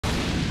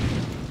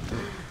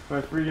Am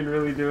I freaking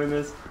really doing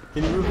this?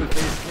 Can you move the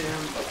face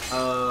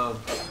cam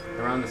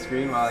around the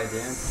screen while I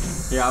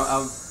dance?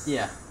 Yeah,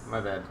 yeah,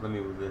 my bad. Let me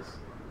move this.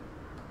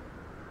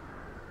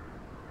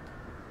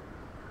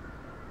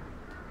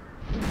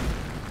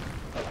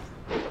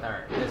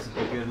 Alright, this should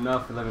be good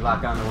enough. Let me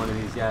lock onto one of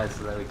these guys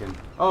so that we can...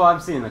 Oh, I'm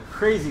seeing a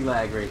crazy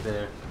lag right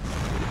there.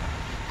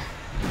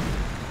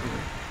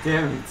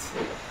 Damn it.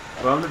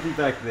 Well, I'm gonna be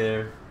back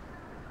there.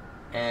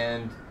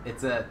 And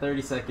it's at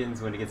 30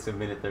 seconds. When it gets to a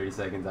minute 30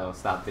 seconds, I will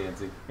stop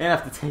dancing. And I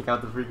have to take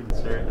out the freaking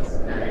shirt. This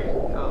is great.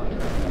 Oh.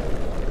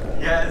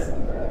 Yes,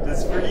 this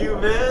is for you,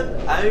 man.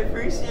 I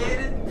appreciate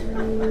it.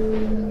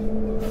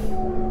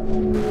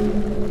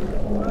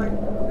 Look,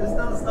 there's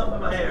still stuff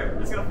in my hair.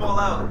 It's gonna fall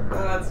out.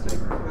 Oh, that's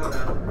just,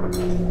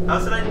 how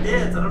should I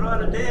dance? I don't know how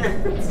to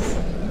dance.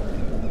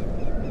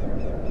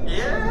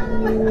 Yeah.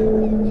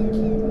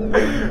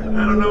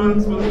 I don't know what I'm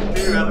supposed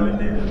to do. How do I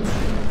dance?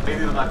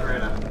 Maybe the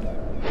Macarena.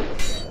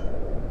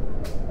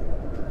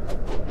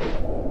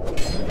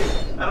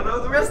 I don't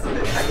know the rest of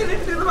it. I can't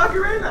even do the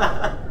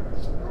Macarena.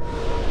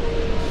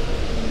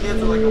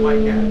 Dancing like a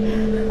white cat.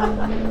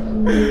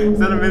 Is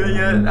that a minute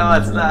yet? Oh,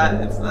 it's not.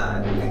 It's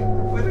not.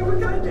 What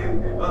can I do?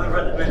 Oh, they're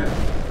running in.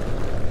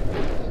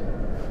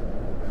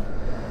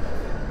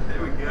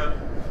 There we go.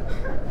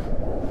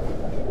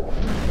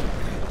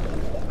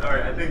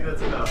 Alright, I think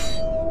that's enough.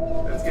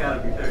 That's gotta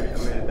be 30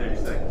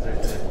 seconds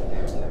right there.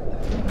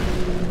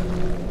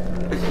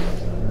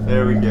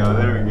 There we go.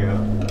 There we go.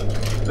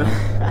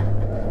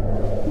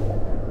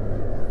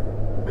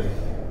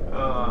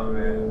 Oh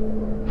man.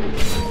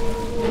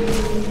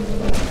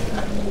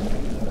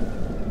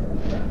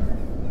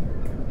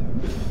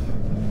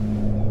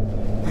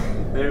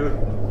 Dude,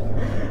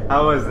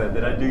 how was that?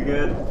 Did I do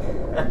good?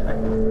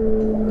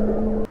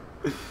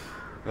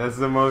 That's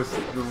the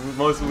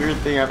most weird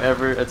thing I've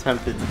ever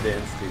attempted to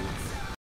dance to.